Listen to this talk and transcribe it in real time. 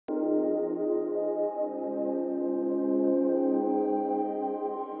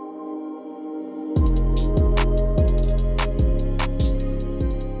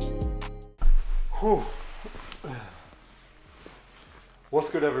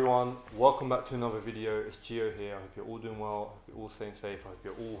good everyone? Welcome back to another video. It's Gio here. I hope you're all doing well. I hope you're all staying safe. I hope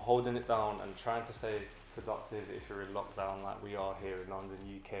you're all holding it down and trying to stay productive if you're in lockdown like we are here in London,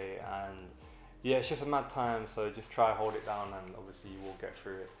 UK. And yeah, it's just a mad time, so just try hold it down and obviously you will get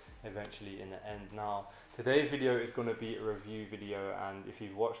through it eventually in the end. Now, today's video is going to be a review video, and if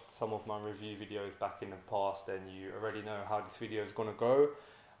you've watched some of my review videos back in the past, then you already know how this video is going to go.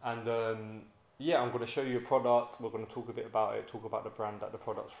 And yeah, I'm going to show you a product. We're going to talk a bit about it, talk about the brand that the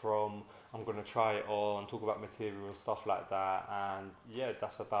product's from. I'm going to try it on, talk about materials, stuff like that. And yeah,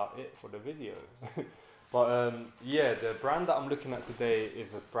 that's about it for the video. But yeah, the brand that I'm looking at today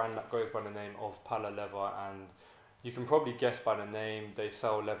is a brand that goes by the name of Palaleather, and you can probably guess by the name, they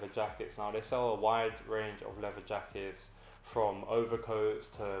sell leather jackets. Now, they sell a wide range of leather jackets, from overcoats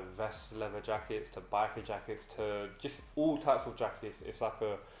to vest leather jackets to biker jackets to just all types of jackets. It's like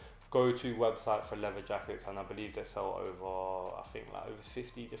a go-to website for leather jackets, and I believe they sell over, I think like over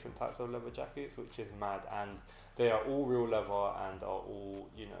 50 different types of leather jackets, which is mad. And they are all real leather and are all,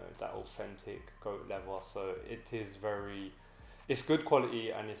 you know, that authentic goat leather. So it is it's good quality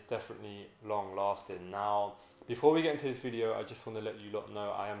and it's definitely long lasting. Now, before we get into this video, I just want to let you lot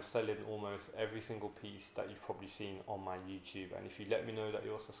know I am selling almost every single piece that you've probably seen on my YouTube, and if you let me know that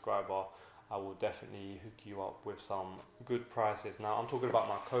you're a subscriber, I will definitely hook you up with some good prices. Now, I'm talking about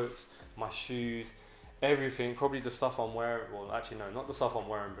my coats, my shoes, everything, probably the stuff I'm wearing. Well, actually no, not the stuff I'm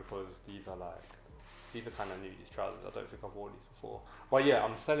wearing, because these are kind of new, these trousers. I don't think I've worn these before. But yeah,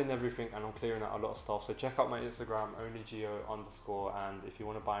 I'm selling everything and I'm clearing out a lot of stuff. So check out my Instagram, Onlygeo_, and if you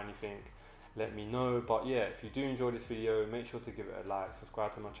want to buy anything, let me know. But yeah, if you do enjoy this video, make sure to give it a like,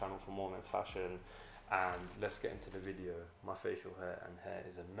 subscribe to my channel for more men's fashion, and let's get into the video. My facial hair and hair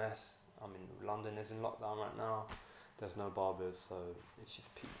is a mess. I mean, London is in lockdown right now. There's no barbers, so it's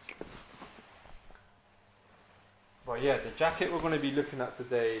just peak. But yeah, the jacket we're going to be looking at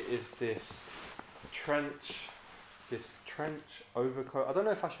today is this trench overcoat. I don't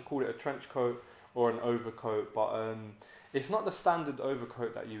know if I should call it a trench coat or an overcoat, but it's not the standard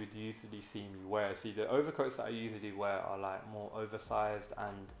overcoat that you would usually see me wear. See, the overcoats that I usually wear are like more oversized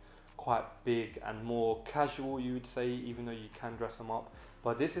and quite big and more casual, you would say, even though you can dress them up.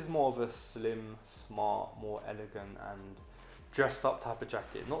 But this is more of a slim, smart, more elegant and dressed up type of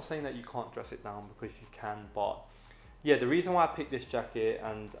jacket. Not saying that you can't dress it down, because you can, but yeah, the reason why I picked this jacket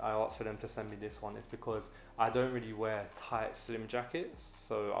and I asked for them to send me this one is because I don't really wear tight, slim jackets.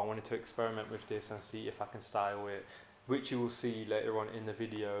 So I wanted to experiment with this and see if I can style it, which you will see later on in the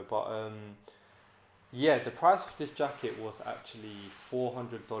video. But yeah, the price of this jacket was actually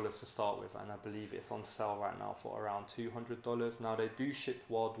 $400 to start with, and I believe it's on sale right now for around $200. Now, they do ship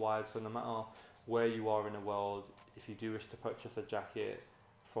worldwide, so no matter where you are in the world, if you do wish to purchase a jacket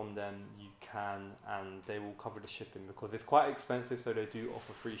from them, you can, and they will cover the shipping, because it's quite expensive, so they do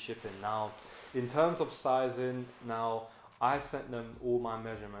offer free shipping. Now, in terms of sizing, now I sent them all my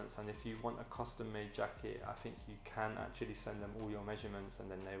measurements, and if you want a custom made jacket, I think you can actually send them all your measurements,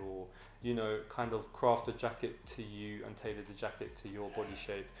 and then they will, you know, kind of craft the jacket to you and tailor the jacket to your body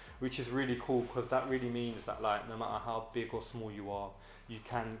shape, which is really cool, because that really means that, like, no matter how big or small you are, you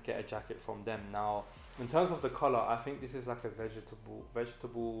can get a jacket from them. Now, in terms of the color, I think this is like a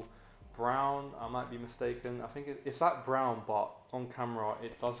vegetable brown. I might be mistaken. I think it's like brown, but on camera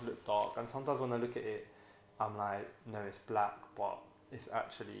it does look dark, and sometimes when I look at it, I'm like, no, it's black, but it's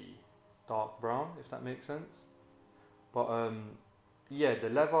actually dark brown, if that makes sense. But yeah, the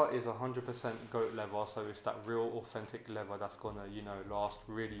leather is 100% goat leather, so it's that real authentic leather that's gonna, you know, last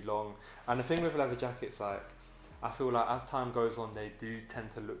really long. And the thing with leather jackets, like, I feel like as time goes on, they do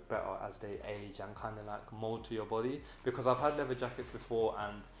tend to look better as they age and kind of like mold to your body, because I've had leather jackets before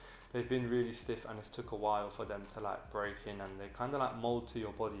and they've been really stiff, and it's took a while for them to like break in, and they kind of like mold to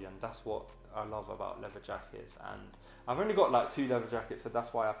your body, and that's what I love about leather jackets. And I've only got like 2 leather jackets, so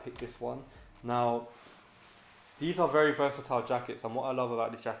that's why I picked this one. Now, these are very versatile jackets, and what I love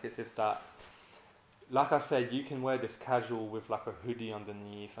about these jackets is that, like I said, you can wear this casual with like a hoodie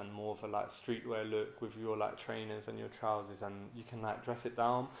underneath and more of a like streetwear look with your like trainers and your trousers, and you can like dress it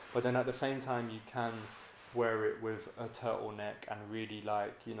down, but then at the same time you can wear it with a turtleneck and really,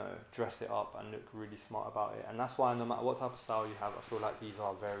 like, you know, dress it up and look really smart about it. And that's why no matter what type of style you have, I feel like these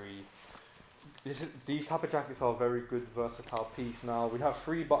type of jackets are a very good versatile piece. Now, we have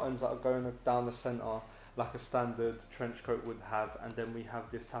 3 buttons that are going down the center like a standard trench coat would have, and then we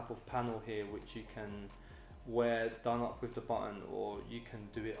have this type of panel here which you can wear done up with the button, or you can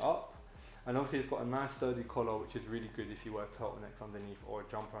do it up. And obviously it's got a nice sturdy collar, which is really good if you wear turtlenecks underneath or a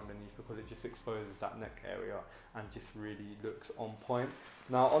jumper underneath, because it just exposes that neck area and just really looks on point.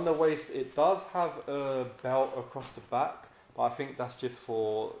 Now, on the waist, it does have a belt across the back, but I think that's just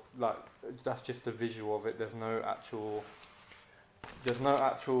for like, that's just the visual of it. There's no actual,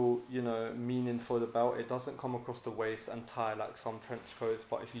 you know, meaning for the belt. It doesn't come across the waist and tie like some trench coats,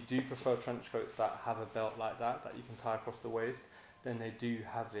 but if you do prefer trench coats that have a belt like that you can tie across the waist, then they do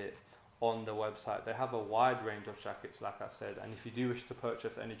have it on the website. They have a wide range of jackets, like I said, and if you do wish to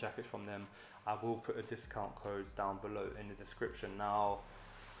purchase any jackets from them, I will put a discount code down below in the description. Now,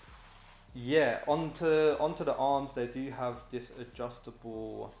 yeah, onto the arms, they do have this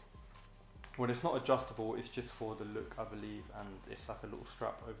adjustable, well, it's not adjustable, it's just for the look, I believe, and it's like a little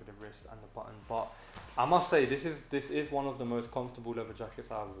strap over the wrist and the button. But I must say, this is one of the most comfortable leather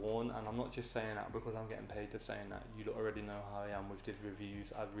jackets I've worn, and I'm not just saying that because I'm getting paid to saying that. You already know how I am with these reviews.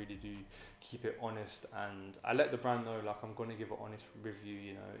 I really do keep it honest, and I let the brand know, like, I'm going to give an honest review,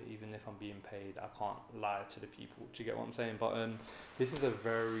 you know, even if I'm being paid, I can't lie to the people. Do you get what I'm saying? But this is a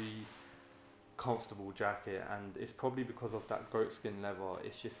very comfortable jacket, and it's probably because of that goatskin leather.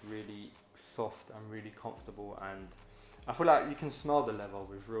 It's just really soft and really comfortable, and I feel like you can smell the leather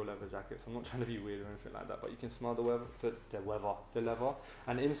with real leather jackets. I'm not trying to be weird or anything like that, but you can smell the leather.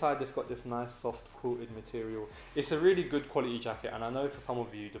 And inside, it's got this nice soft quilted material. It's a really good quality jacket, and I know for some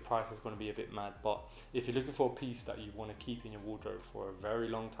of you the price is going to be a bit mad, but if you're looking for a piece that you want to keep in your wardrobe for a very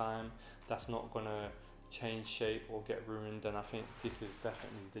long time, that's not going to change shape or get ruined, then I think this is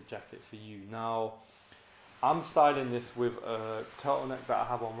definitely the jacket for you. Now, I'm styling this with a turtleneck that I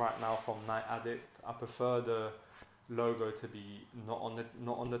have on right now from Night Addict. I prefer the logo to be not on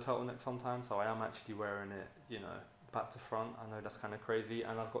the turtleneck sometimes, so I am actually wearing it, you know, back to front. I know that's kind of crazy,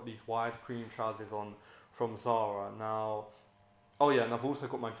 and I've got these wide cream trousers on from Zara. Now, oh yeah, and I've also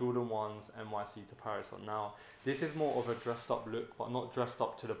got my Jordan 1s NYC to Paris on. Now, this is more of a dressed up look, but not dressed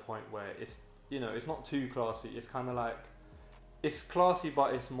up to the point where it's, you know, it's not too classy. It's kind of like, it's classy,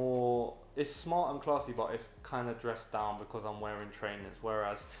 but it's more, it's smart and classy, but it's kind of dressed down because I'm wearing trainers.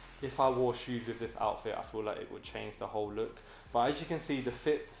 Whereas if I wore shoes with this outfit, I feel like it would change the whole look. But as you can see, the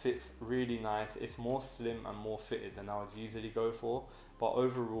fit fits really nice. It's more slim and more fitted than I would usually go for. But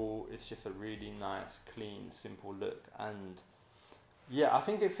overall, it's just a really nice, clean, simple look. And yeah, I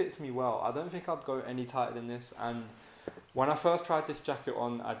think it fits me well. I don't think I'd go any tighter than this. And when I first tried this jacket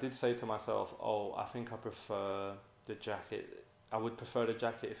on, I did say to myself, oh, I think I prefer the jacket. I would prefer the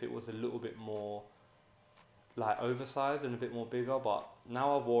jacket if it was a little bit more like oversized and a bit more bigger, but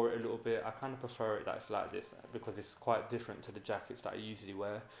now I wore it a little bit, I kind of prefer it that it's like this because it's quite different to the jackets that I usually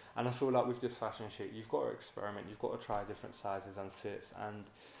wear. And I feel like with this fashion shit, you've got to experiment, you've got to try different sizes and fits, and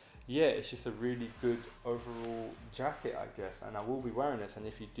yeah, it's just a really good overall jacket, I guess, and I will be wearing this. And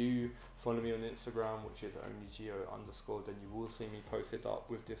if you do follow me on Instagram, which is Onlygeo_, then you will see me posted up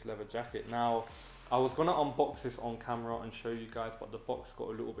with this leather jacket. Now, I was gonna unbox this on camera and show you guys, but the box got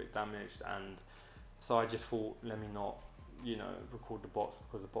a little bit damaged, and so I just thought, let me not, you know, record the box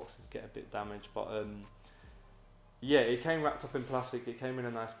because the boxes get a bit damaged. But yeah, it came wrapped up in plastic, it came in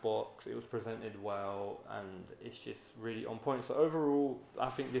a nice box, it was presented well, and it's just really on point. So overall, I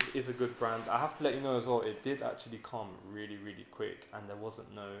think this is a good brand. I have to let you know as well, it did actually come really, really quick, and there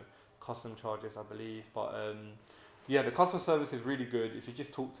wasn't no custom charges, I believe. But yeah, the customer service is really good. If you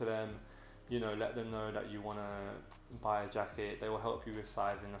just talk to them, you know, let them know that you want to buy a jacket, they will help you with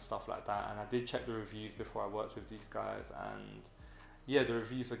sizing and stuff like that. And I did check the reviews before I worked with these guys, and yeah, the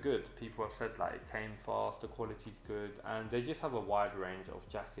reviews are good. People have said like it came fast, the quality's good, and they just have a wide range of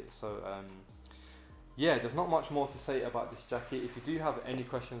jackets. So yeah, there's not much more to say about this jacket. If you do have any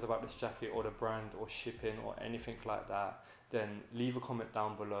questions about this jacket or the brand or shipping or anything like that, then leave a comment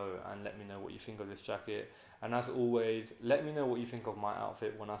down below and let me know what you think of this jacket. And as always, let me know what you think of my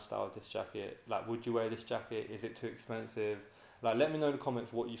outfit when I styled this jacket. Like, would you wear this jacket? Is it too expensive? Like, let me know in the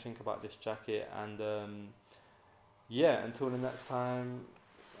comments what you think about this jacket. And yeah, until the next time,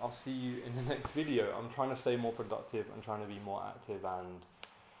 I'll see you in the next video. I'm trying to stay more productive and trying to be more active, and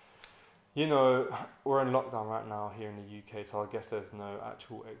you know, we're in lockdown right now here in the UK, so I guess there's no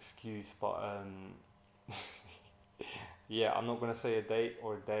actual excuse, but yeah, I'm not going to say a date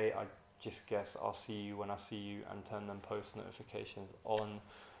or a day. I just guess I'll see you when I see you, and turn them post notifications on.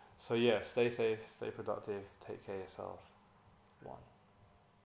 So yeah, stay safe, stay productive, take care of yourself. 1.